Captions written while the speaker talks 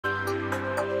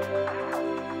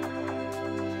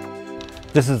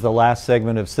This is the last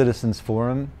segment of Citizens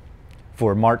Forum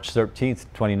for March 13th,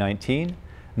 2019.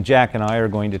 Jack and I are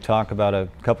going to talk about a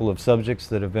couple of subjects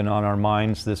that have been on our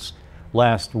minds this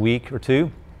last week or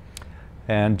two.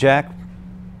 And Jack,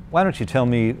 why don't you tell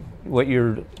me what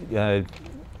you're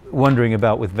wondering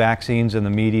about with vaccines and the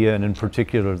media, and in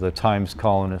particular the Times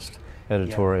Colonist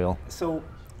editorial? Yeah. So,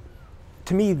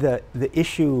 to me, the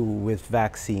issue with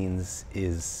vaccines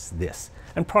is this,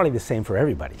 and probably the same for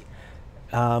everybody.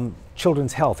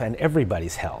 Children's health and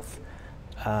everybody's health.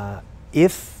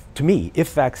 If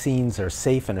vaccines are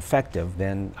safe and effective,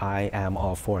 then I am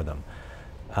all for them.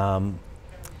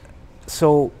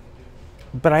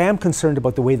 But I am concerned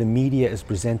about the way the media is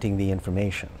presenting the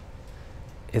information.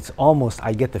 It's almost,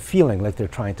 I get the feeling like they're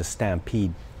trying to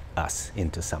stampede us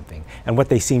into something. And what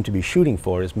they seem to be shooting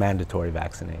for is mandatory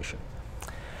vaccination.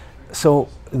 So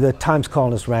the Times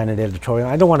Colonist ran an editorial.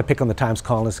 I don't want to pick on the Times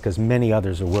Colonist because many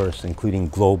others are worse, including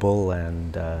Global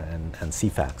and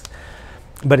CFAX.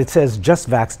 But it says, just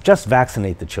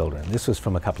vaccinate the children. This was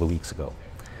from a couple of weeks ago.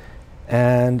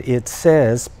 And it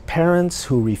says, parents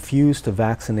who refuse to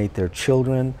vaccinate their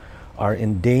children are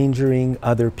endangering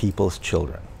other people's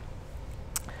children.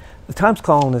 The Times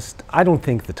Colonist, I don't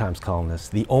think the Times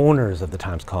Colonist, the owners of the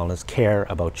Times Colonist, care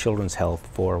about children's health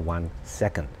for 1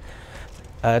 second.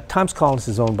 Times Colonist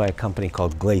is owned by a company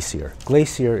called Glacier.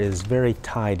 Glacier is very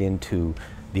tied into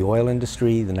the oil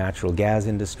industry, the natural gas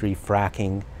industry,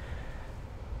 fracking,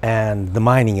 and the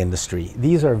mining industry.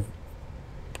 These are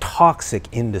toxic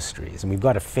industries, and we've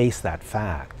got to face that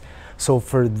fact. So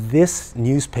for this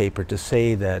newspaper to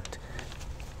say that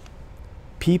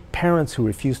parents who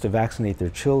refuse to vaccinate their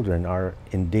children are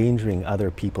endangering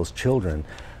other people's children,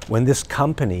 when this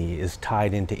company is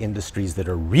tied into industries that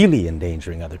are really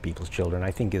endangering other people's children,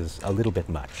 I think is a little bit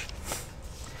much.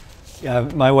 Yeah,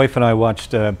 my wife and I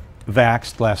watched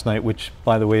Vaxxed last night, which,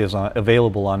 by the way, is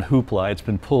available on Hoopla. It's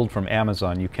been pulled from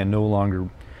Amazon. You can no longer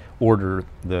order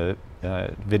the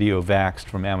video Vaxxed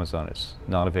from Amazon. It's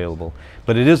not available.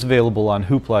 But it is available on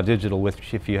Hoopla Digital,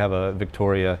 which, if you have a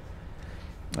Victoria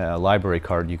library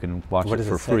card, you can watch it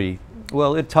for free.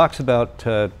 Well, it talks about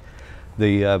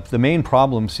the main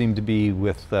problem seemed to be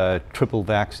with triple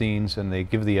vaccines, and they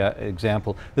give the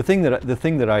example. The thing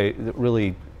that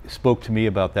really spoke to me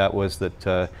about that was that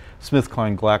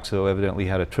SmithKline Glaxo evidently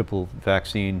had a triple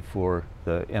vaccine for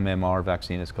the MMR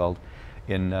vaccine, it's called,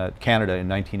 in Canada in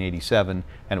 1987,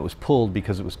 and it was pulled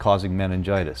because it was causing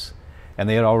meningitis. And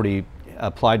they had already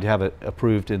applied to have it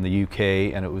approved in the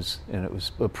UK, and it was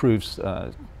approved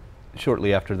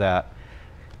shortly after that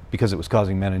because it was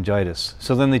causing meningitis.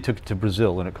 So then they took it to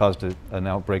Brazil, and it caused an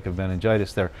outbreak of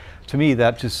meningitis there. To me,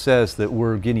 that just says that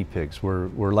we're guinea pigs,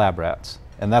 we're lab rats,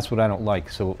 and that's what I don't like.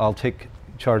 So I'll take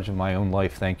charge of my own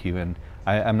life, thank you, and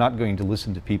I'm not going to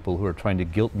listen to people who are trying to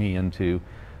guilt me into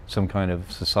some kind of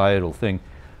societal thing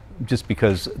just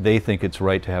because they think it's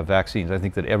right to have vaccines. I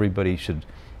think that everybody should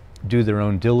do their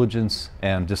own diligence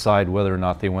and decide whether or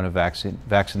not they want to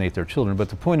vaccinate their children. But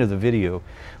the point of the video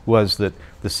was that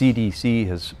the CDC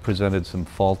has presented some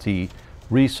faulty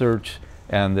research,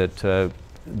 and that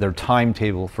their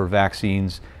timetable for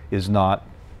vaccines is not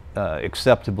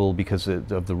acceptable because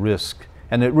of the risk.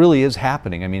 And it really is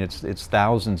happening. I mean, it's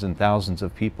thousands and thousands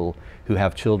of people who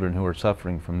have children who are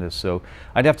suffering from this. So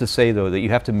I'd have to say, though, that you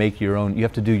have to make your own, you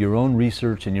have to do your own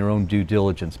research and your own due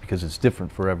diligence, because it's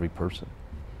different for every person.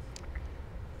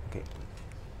 Okay.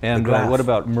 And what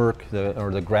about Merck,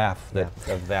 or the graph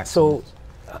of vaccines? So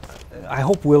I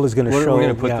hope Will is going to show.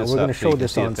 We're going to show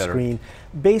this on screen.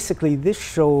 Basically, this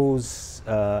shows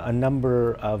a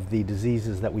number of the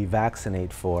diseases that we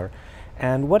vaccinate for.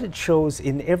 And what it shows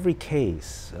in every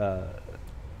case,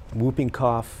 whooping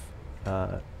cough,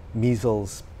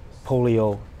 measles,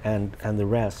 polio, and the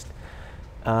rest,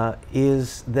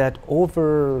 is that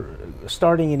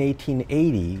starting in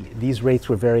 1880, these rates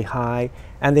were very high,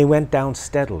 and they went down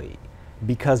steadily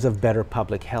because of better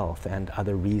public health and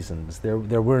other reasons.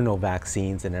 There were no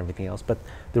vaccines and everything else, but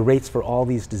the rates for all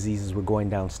these diseases were going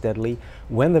down steadily.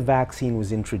 When the vaccine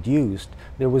was introduced,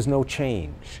 there was no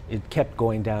change. It kept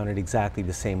going down at exactly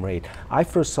the same rate. I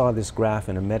first saw this graph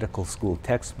in a medical school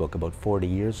textbook about 40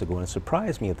 years ago, and it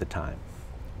surprised me at the time.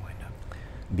 Why not?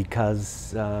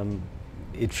 Because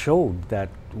it showed that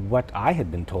what I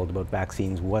had been told about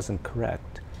vaccines wasn't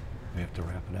correct. We have to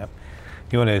wrap it up.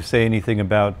 You want to say anything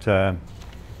about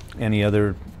any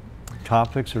other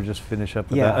topics, or just finish up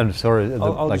with that? I'm sorry,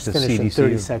 I'll like just the finish CDC? in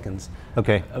 30 seconds.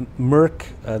 Okay. Merck,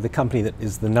 the company that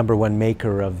is the #1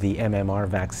 maker of the MMR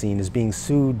vaccine, is being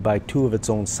sued by 2 of its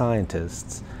own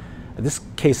scientists. This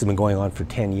case has been going on for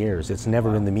 10 years. It's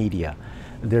never in the media.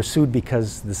 They're sued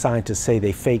because the scientists say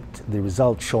they faked the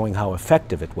results showing how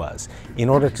effective it was. In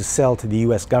order to sell to the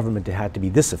US government, it had to be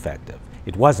this effective.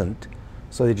 It wasn't,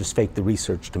 so they just faked the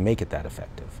research to make it that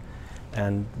effective.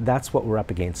 And that's what we're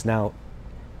up against. Now,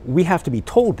 we have to be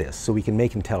told this so we can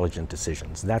make intelligent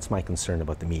decisions. That's my concern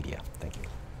about the media. Thank you.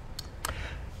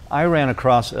 I ran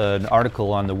across an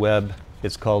article on the web.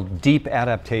 It's called Deep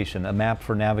Adaptation, a map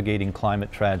for navigating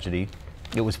climate tragedy.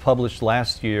 It was published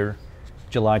last year,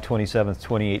 July 27th,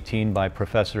 2018, by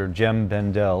Professor Jem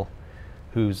Bendell,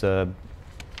 who's a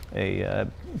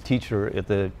teacher at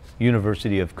the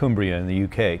University of Cumbria in the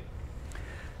UK.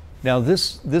 Now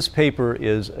this paper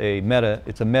is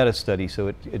it's a meta study, so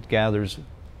it gathers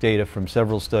data from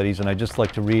several studies, and I'd just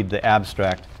like to read the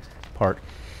abstract part.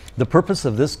 The purpose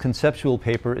of this conceptual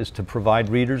paper is to provide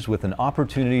readers with an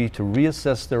opportunity to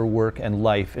reassess their work and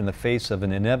life in the face of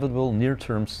an inevitable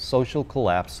near-term social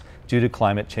collapse due to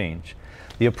climate change.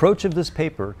 The approach of this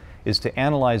paper is to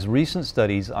analyze recent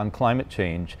studies on climate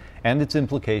change and its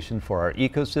implication for our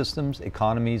ecosystems,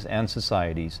 economies, and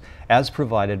societies, as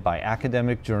provided by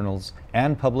academic journals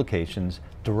and publications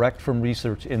direct from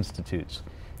research institutes.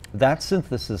 That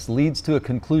synthesis leads to a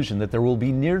conclusion that there will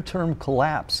be near-term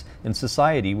collapse in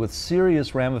society with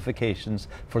serious ramifications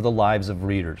for the lives of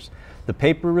readers. The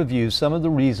paper reviews some of the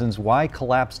reasons why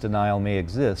collapse denial may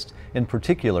exist, in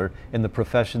particular in the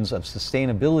professions of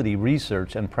sustainability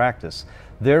research and practice,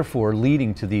 therefore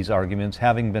leading to these arguments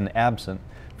having been absent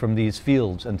from these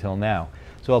fields until now.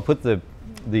 So I'll put the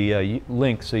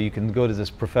link so you can go to this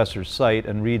professor's site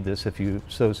and read this if you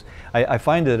so. I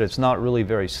find that it's not really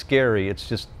very scary. It's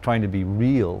just trying to be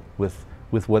real with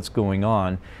what's going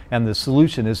on, and the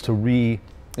solution is to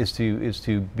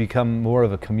become more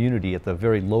of a community at the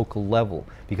very local level,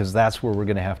 because that's where we're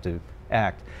going to have to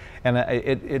act. And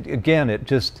it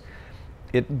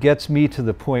gets me to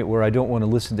the point where I don't want to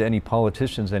listen to any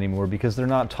politicians anymore, because they're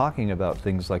not talking about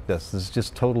things like this. It's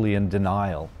just totally in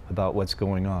denial about what's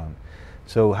going on.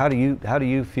 So how do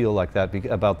you feel like that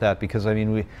about that? Because I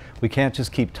mean, we can't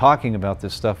just keep talking about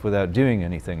this stuff without doing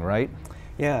anything, right?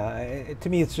 Yeah, to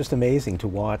me it's just amazing to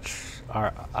watch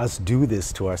us do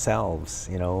this to ourselves.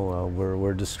 You know,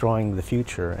 we're destroying the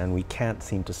future and we can't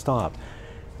seem to stop.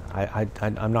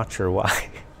 I'm not sure why.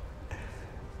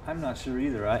 I'm not sure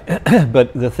either.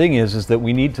 But the thing is that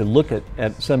we need to look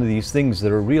at some of these things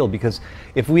that are real, because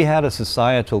if we had a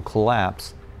societal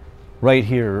collapse right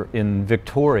here in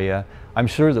Victoria, I'm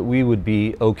sure that we would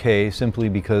be okay simply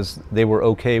because they were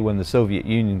okay when the Soviet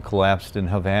Union collapsed in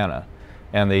Havana,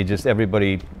 and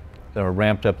everybody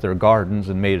ramped up their gardens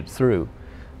and made it through.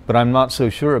 But I'm not so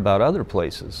sure about other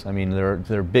places. I mean, there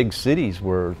are big cities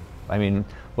where, I mean,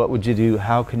 what would you do?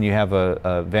 How can you have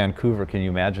a Vancouver? Can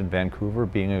you imagine Vancouver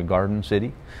being a garden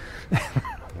city?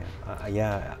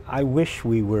 Yeah, I wish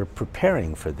we were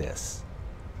preparing for this.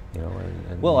 You know,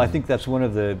 well, I think that's one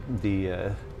of the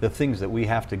things that we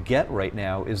have to get right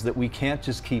now, is that we can't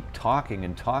just keep talking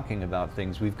and talking about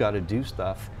things. We've got to do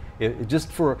stuff.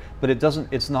 But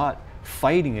it's not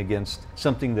fighting against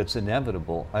something that's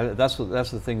inevitable. That's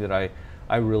the thing that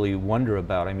I really wonder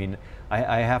about. I mean,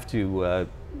 I have to.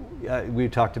 We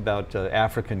talked about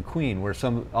African Queen, where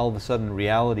all of a sudden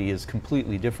reality is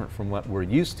completely different from what we're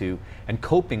used to, and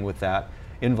coping with that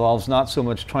involves not so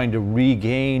much trying to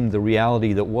regain the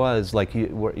reality that was, like,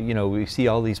 you know, we see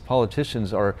all these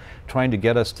politicians are trying to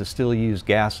get us to still use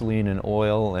gasoline and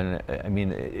oil, and I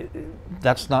mean,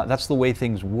 that's the way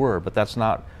things were, but that's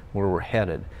not where we're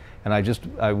headed. And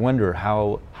I wonder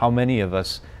how many of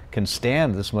us can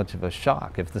stand this much of a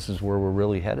shock if this is where we're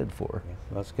really headed for. Yeah,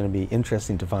 well, it's going to be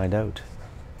interesting to find out.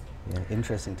 Yeah,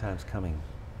 interesting times coming.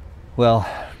 Well,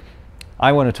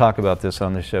 I want to talk about this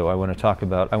on the show. I want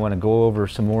to go over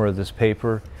some more of this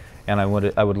paper, and I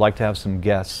would like to have some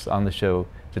guests on the show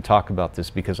to talk about this,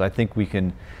 because I think we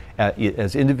can,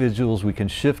 as individuals, we can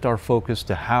shift our focus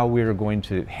to how we are going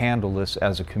to handle this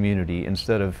as a community,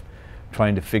 instead of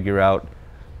trying to figure out,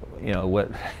 you know,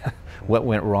 what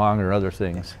went wrong or other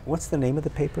things. What's the name of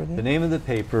the paper again? The name of the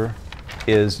paper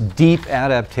is Deep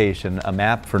Adaptation, a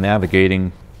map for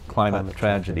navigating climate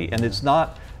tragedy. And it's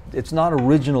not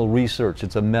original research,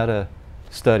 it's a meta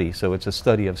study, so it's a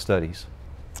study of studies.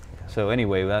 So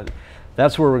anyway,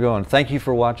 that's where we're going. Thank you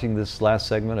for watching this last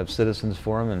segment of Citizens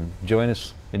Forum, and join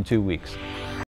us in 2 weeks.